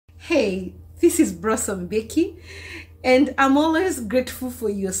Hey, this is Blossom Becky, and I'm always grateful for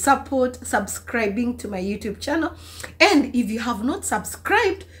your support, subscribing to my YouTube channel. And if you have not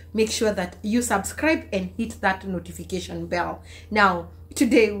subscribed, make sure that you subscribe and hit that notification bell. Now,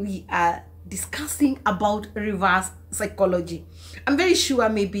 today we are discussing about reverse psychology. I'm very sure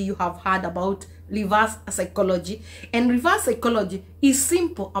maybe you have heard about reverse psychology, and reverse psychology is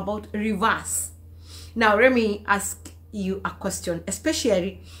simple about reverse. Now, let me ask you a question,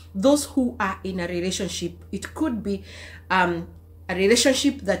 especially those who are in a relationship. It could be a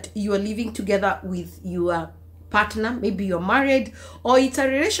relationship that you are living together with your partner, maybe you're married, or it's a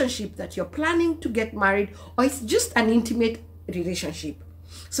relationship that you're planning to get married, or it's just an intimate relationship.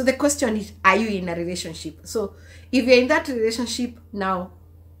 So the question is, are you in a relationship? So if you're in that relationship now,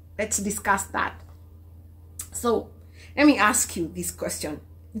 let's discuss that. So let me ask you this question.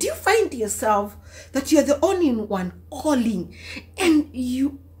 Do you find yourself that you're the only one calling, and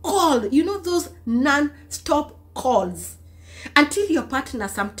you call, those non-stop calls, until your partner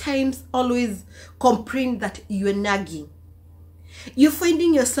sometimes always complain that you're nagging? You're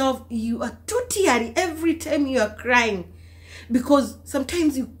finding yourself, you are too teary every time you are crying, because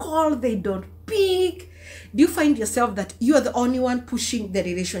sometimes you call, they don't pick. Do you find yourself that you are the only one pushing the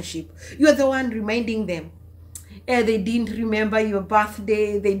relationship? You are the one reminding them. They didn't remember your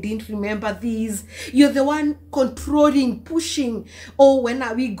birthday, they didn't remember these. You're the one controlling, pushing. Oh, when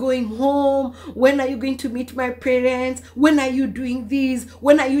are we going home? When are you going to meet my parents? When are you doing this?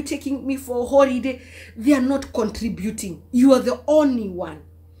 When are you taking me for a holiday? They are not contributing. You are the only one.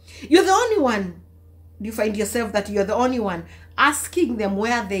 You're the only one. Do you find yourself that you're the only one asking them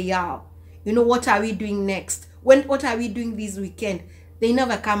where they are? What are we doing next? What are we doing this weekend? They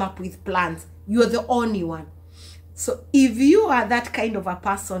never come up with plans. You're the only one. So if you are that kind of a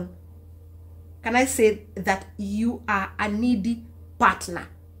person, can I say that you are a needy partner?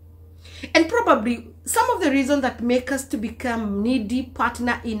 And probably some of the reasons that make us to become needy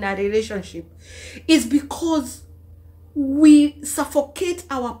partner in a relationship is because we suffocate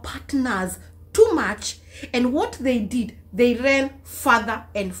our partners too much, and what they did, they ran further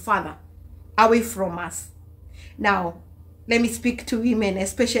and further away from us. Now, let me speak to women,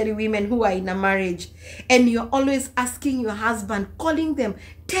 especially women who are in a marriage, and you're always asking your husband, calling them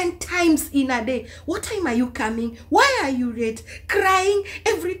 10 times in a day, what time are you coming? Why are you late? Crying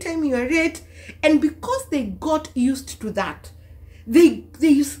every time you're late. And because they got used to that, they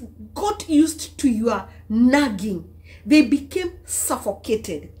got used to your nagging, they became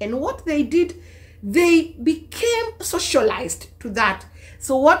suffocated. And what they did, they became socialized to that.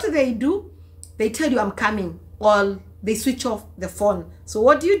 So what do? They tell you, I'm coming, or they switch off the phone. So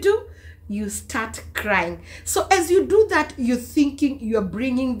what do? You start crying. So as you do that, you're thinking you're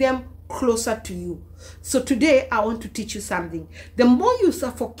bringing them closer to you. So today I want to teach you something. The more you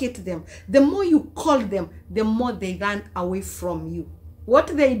suffocate them, the more you call them, the more they run away from you.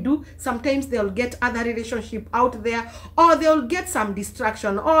 What they do, sometimes they'll get other relationship out there, or they'll get some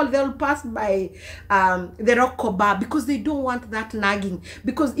distraction, or they'll pass by the rock bar, because they don't want that nagging.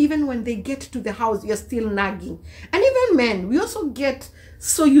 Because even when they get to the house, you're still nagging. And even men, we also get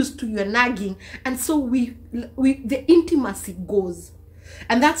so used to your nagging, and so the intimacy goes.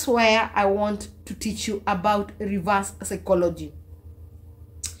 And that's where I want to teach you about reverse psychology.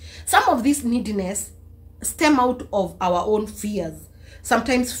 Some of this neediness stem out of our own fears.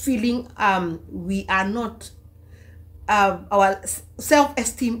 Sometimes feeling we are not, our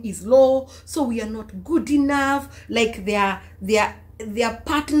self-esteem is low, so we are not good enough, like their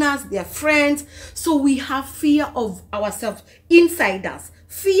partners, their friends. So we have fear of ourselves, inside us,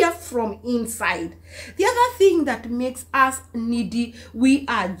 fear from inside. The other thing that makes us needy, we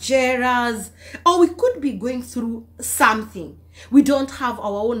are jealous, or we could be going through something. We don't have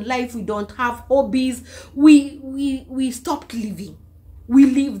our own life, we don't have hobbies, we stopped living. We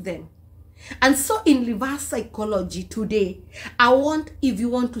leave them. And so in reverse psychology today, if you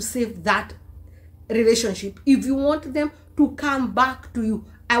want to save that relationship, if you want them to come back to you,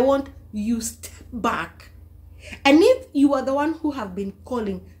 I want you step back. And if you are the one who have been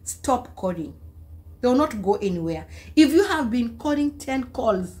calling, stop calling. They will not go anywhere. If you have been calling 10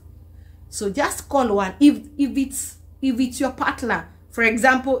 calls, so just call one. If it's your partner, for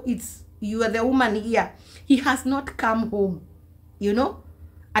example, you are the woman here, he has not come home,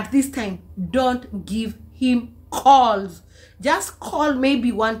 at this time, don't give him calls. Just call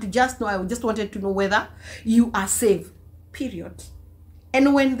maybe one to just know, I just wanted to know whether you are safe, period.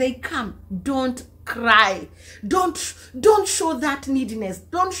 And when they come, don't cry. Don't show that neediness.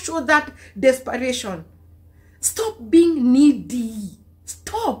 Don't show that desperation. Stop being needy.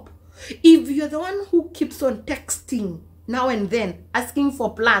 Stop. If you're the one who keeps on texting, now and then, asking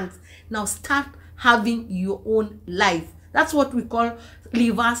for plans. Now start having your own life. That's what we call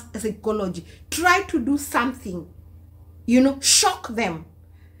reverse psychology. Try to do something, you know, shock them.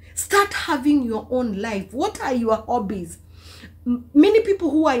 Start having your own life. What are your hobbies? Many people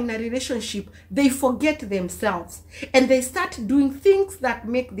who are in a relationship, they forget themselves and they start doing things that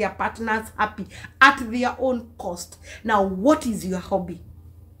make their partners happy at their own cost. Now, what is your hobby?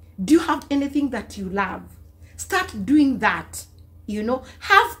 Do you have anything that you love? Start doing that, you know,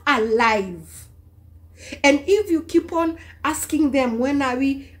 have a life. And if you keep on asking them,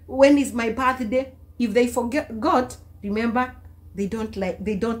 when is my birthday? If they forget God, remember, they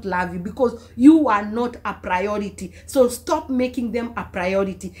don't love you, because you are not a priority. So stop making them a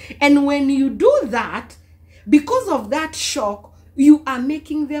priority. And when you do that, because of that shock, you are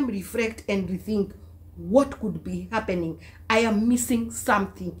making them reflect and rethink, what could be happening? I am missing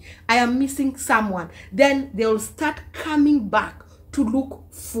something. I am missing someone. Then they'll start coming back to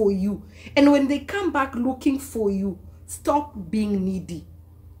look for you. And when they come back looking for you, stop being needy.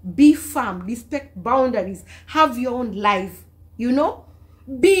 Be firm, respect boundaries, have your own life. You know,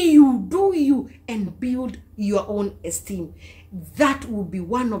 be you, do you, and build your own esteem. That will be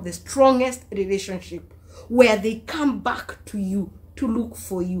one of the strongest relationships, where they come back to you to look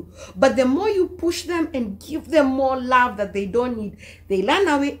for you. But the more you push them and give them more love that they don't need, they run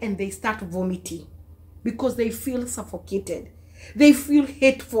away and they start vomiting because they feel suffocated. They feel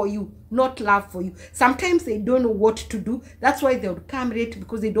hate for you, not love for you. Sometimes they don't know what to do. That's why they'll come late,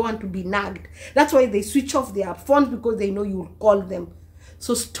 because they don't want to be nagged. That's why they switch off their phones, because they know you'll call them.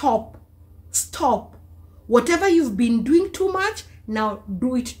 So stop. Whatever you've been doing too much, now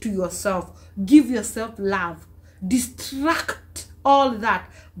do it to yourself. Give yourself love. Distract all that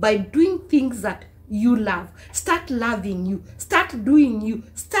by doing things that you love. Start loving you. Start doing you.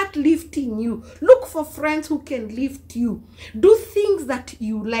 Start lifting you. Look for friends who can lift you. Do things that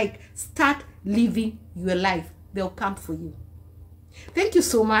you like. Start living your life. They'll come for you. Thank you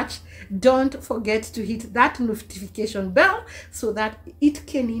so much. Don't forget to hit that notification bell so that it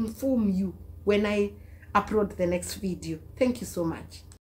can inform you when I upload the next video. Thank you so much.